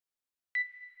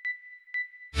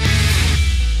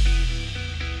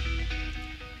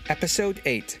Episode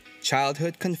 8,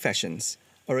 Childhood Confessions,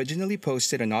 originally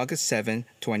posted on August 7,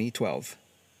 2012.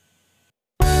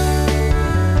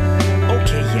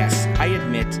 Okay, yes, I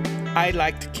admit, I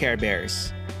liked Care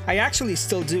Bears. I actually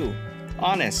still do.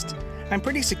 Honest, I'm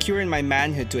pretty secure in my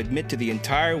manhood to admit to the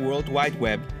entire World Wide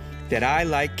Web that I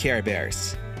like Care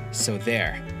Bears. So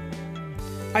there.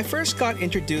 I first got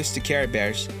introduced to Care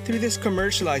Bears through this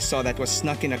commercial I saw that was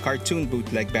snuck in a cartoon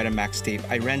bootleg Betamax tape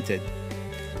I rented.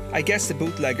 I guess the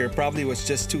bootlegger probably was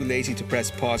just too lazy to press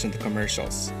pause on the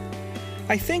commercials.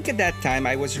 I think at that time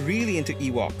I was really into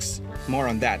Ewoks. More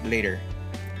on that later.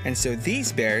 And so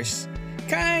these bears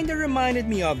kinda reminded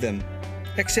me of them.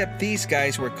 Except these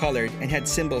guys were colored and had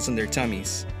symbols on their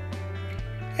tummies.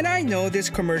 And I know this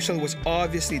commercial was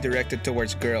obviously directed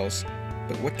towards girls,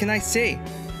 but what can I say?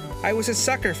 I was a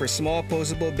sucker for small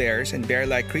posable bears and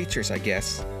bear-like creatures, I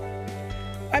guess.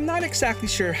 I'm not exactly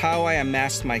sure how I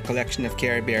amassed my collection of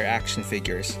Care Bear action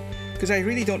figures, because I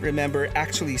really don't remember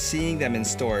actually seeing them in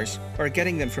stores or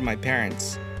getting them from my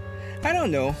parents. I don't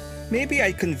know, maybe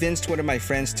I convinced one of my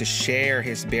friends to share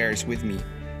his bears with me,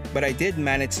 but I did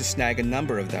manage to snag a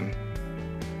number of them.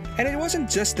 And it wasn't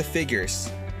just the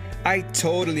figures. I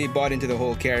totally bought into the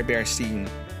whole Care Bear scene.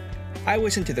 I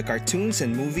was into the cartoons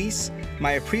and movies.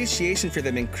 My appreciation for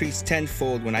them increased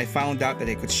tenfold when I found out that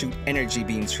they could shoot energy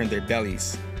beams from their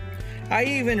bellies. I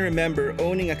even remember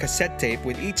owning a cassette tape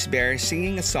with each bear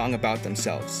singing a song about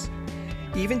themselves.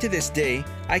 Even to this day,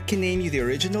 I can name you the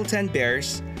original 10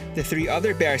 bears, the 3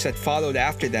 other bears that followed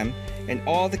after them, and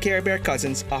all the Care Bear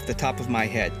cousins off the top of my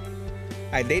head.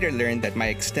 I later learned that my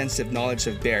extensive knowledge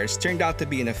of bears turned out to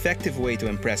be an effective way to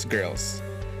impress girls.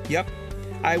 Yup,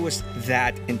 I was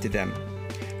that into them.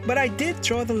 But I did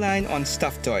draw the line on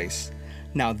stuffed toys.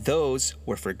 Now those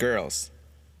were for girls.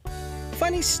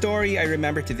 Funny story I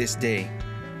remember to this day.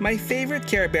 My favorite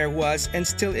Care Bear was and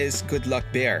still is Good Luck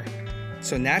Bear.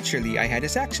 So naturally I had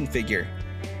his action figure.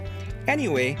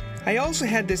 Anyway, I also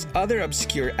had this other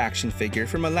obscure action figure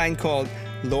from a line called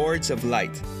Lords of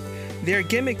Light. Their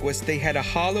gimmick was they had a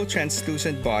hollow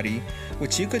translucent body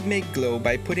which you could make glow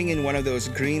by putting in one of those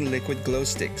green liquid glow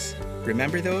sticks.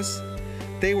 Remember those?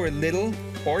 They were little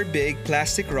or big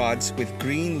plastic rods with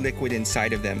green liquid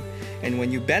inside of them, and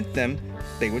when you bent them,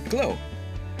 they would glow.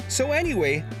 So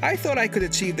anyway, I thought I could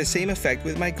achieve the same effect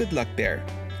with my Good Luck Bear.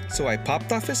 So I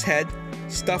popped off his head,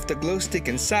 stuffed a glow stick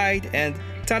inside, and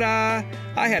ta-da!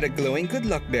 I had a glowing Good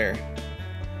Luck Bear.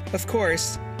 Of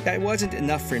course, that wasn't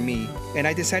enough for me, and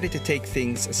I decided to take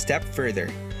things a step further.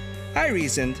 I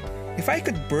reasoned, if I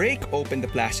could break open the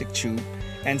plastic tube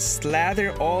and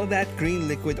slather all that green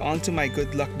liquid onto my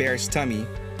Good Luck Bear's tummy,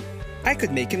 I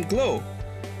could make him glow.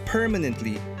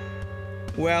 Permanently.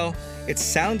 Well, it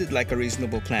sounded like a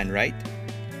reasonable plan, right?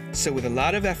 So with a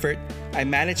lot of effort, I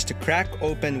managed to crack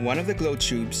open one of the glow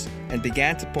tubes and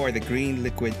began to pour the green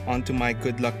liquid onto my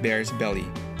Good Luck Bear's belly.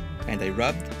 And I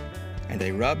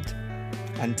rubbed,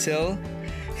 until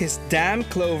his damn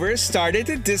clovers started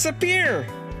to disappear.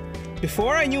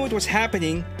 Before I knew what was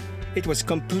happening, it was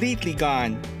completely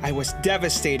gone. I was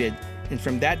devastated, and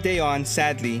from that day on,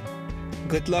 sadly,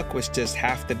 Good Luck was just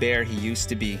half the bear he used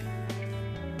to be.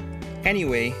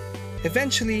 Anyway,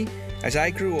 eventually, as I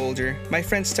grew older, my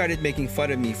friends started making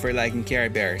fun of me for liking Care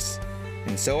Bears.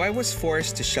 And so I was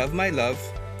forced to shove my love,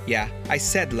 yeah, I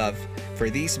said love, for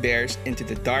these bears into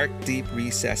the dark, deep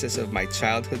recesses of my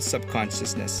childhood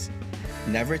subconsciousness,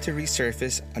 never to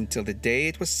resurface until the day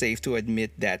it was safe to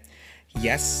admit that,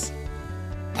 yes,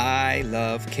 I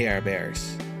love Care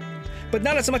Bears. But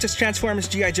not as much as Transformers,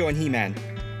 G.I. Joe, and He-Man.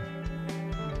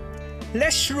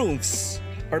 Les Schtroumpfs,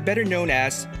 or better known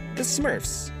as the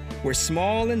Smurfs, were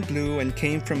small and blue and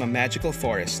came from a magical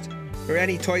forest, or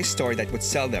any toy store that would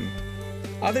sell them.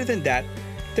 Other than that,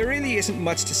 there really isn't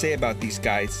much to say about these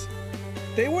guys.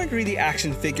 They weren't really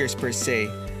action figures per se,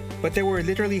 but there were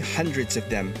literally hundreds of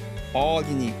them, all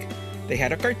unique. They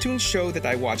had a cartoon show that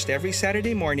I watched every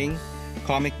Saturday morning,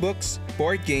 comic books,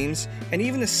 board games, and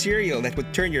even a cereal that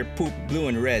would turn your poop blue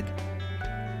and red.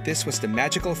 This was the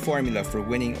magical formula for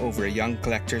winning over a young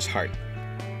collector's heart.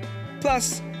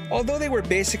 Plus, although they were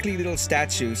basically little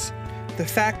statues, the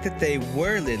fact that they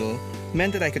were little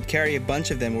meant that I could carry a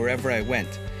bunch of them wherever I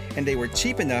went, and they were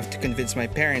cheap enough to convince my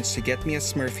parents to get me a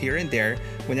Smurf here and there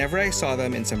whenever I saw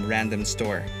them in some random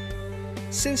store.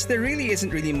 Since there really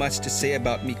isn't really much to say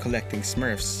about me collecting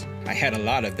Smurfs, I had a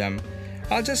lot of them,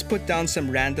 I'll just put down some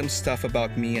random stuff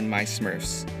about me and my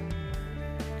Smurfs.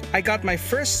 I got my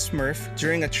first Smurf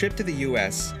during a trip to the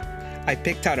US. I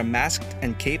picked out a masked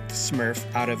and caped Smurf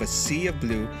out of a sea of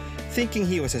blue, thinking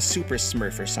he was a super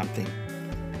Smurf or something.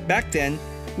 Back then,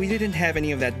 we didn't have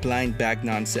any of that blind bag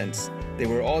nonsense. They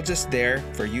were all just there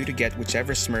for you to get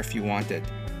whichever Smurf you wanted.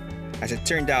 As it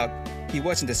turned out, he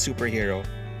wasn't a superhero.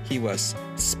 He was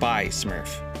Spy Smurf.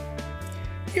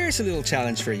 Here's a little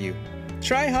challenge for you.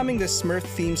 Try humming the Smurf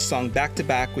theme song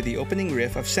back-to-back with the opening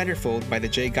riff of Centerfold by the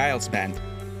Jay Giles Band.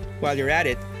 While you're at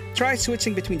it, try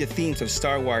switching between the themes of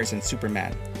Star Wars and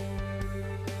Superman.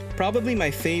 Probably my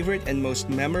favorite and most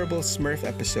memorable Smurf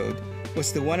episode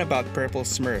was the one about purple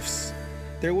Smurfs.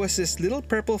 There was this little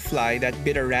purple fly that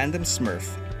bit a random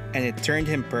Smurf, and it turned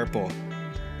him purple.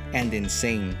 And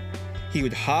insane. He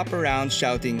would hop around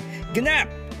shouting, "Gnap!"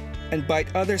 and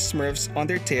bite other Smurfs on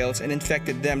their tails and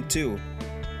infected them too.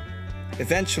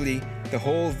 Eventually, the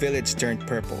whole village turned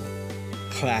purple.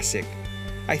 Classic.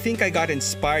 I think I got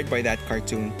inspired by that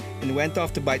cartoon and went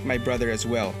off to bite my brother as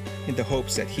well, in the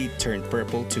hopes that he'd turn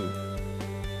purple too.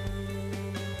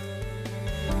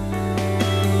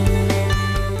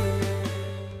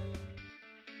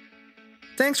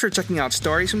 Thanks for checking out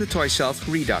Stories from the Toy Shelf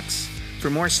Redux. For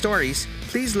more stories,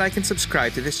 please like and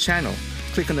subscribe to this channel.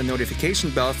 Click on the notification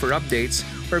bell for updates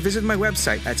or visit my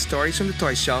website at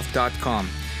storiesfromthetoyshelf.com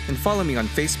and follow me on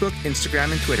Facebook,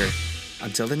 Instagram, and Twitter.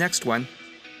 Until the next one.